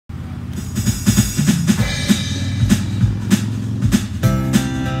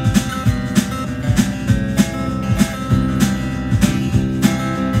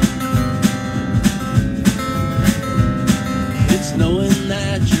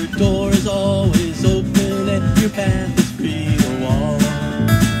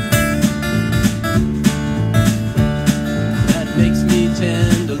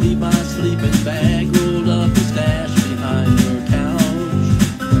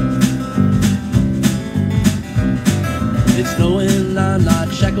knowing I'm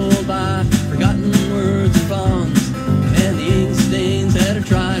not shackled by forgotten words and bonds, and the ink stains that are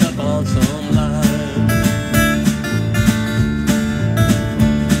dried up on some line.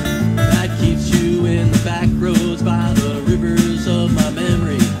 That keeps you in the back roads by the rivers of my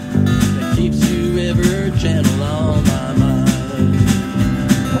memory, that keeps you ever gentle on my mind.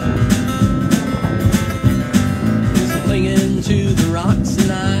 Is clinging to the rocks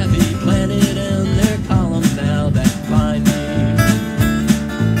and ivy planted in their columns now that find me,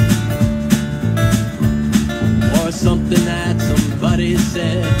 or something that somebody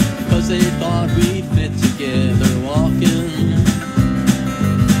said because they thought we'd fit together walking.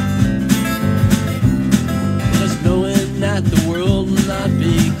 Just knowing that the world will not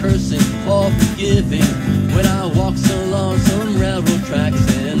be cursing or forgiving when I walk along some railroad tracks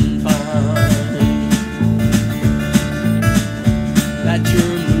and find that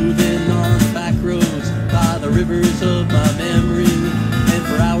you're moving on the back roads by the rivers of my memory, and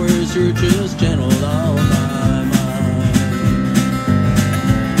for hours you're just gentle on my mind.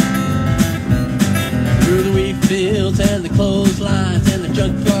 Through the wheat fields and the clotheslines and the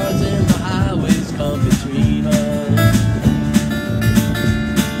junkyards and the highways come between us,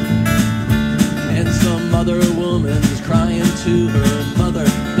 and some other woman's crying to her mother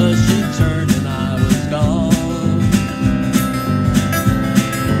 'cause she turned and I was gone.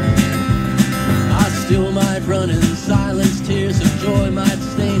 Still might run in silence, tears of joy might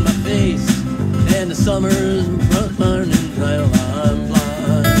stain my face, and the summer's burning till I'm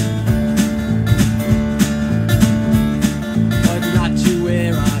blind. But not to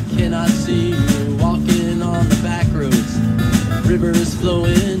where I cannot see you, walking on the back roads, rivers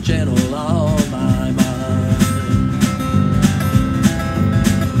flowing gentle on my mind.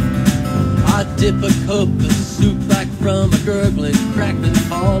 I dip a cup of soup back from a gurgling, crackling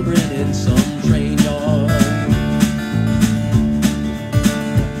cauldron in some train yard.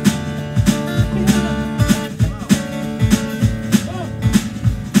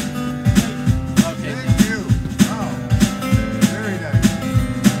 Okay. Thank you. Wow. Very nice.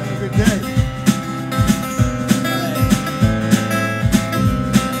 Have a good day.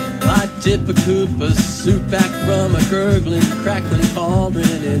 I dip a cup of soup back from a gurgling, crackling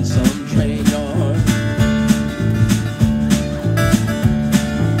cauldron in some train yard.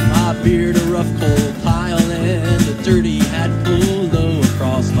 My beard a rough coal pile and a dirty hat pulled low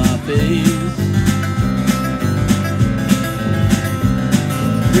across my face.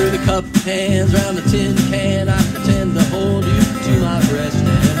 Through the cupped hands round the tin can, I pretend to hold you to my breast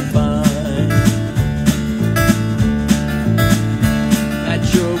and find that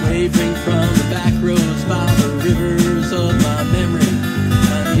you're wavering from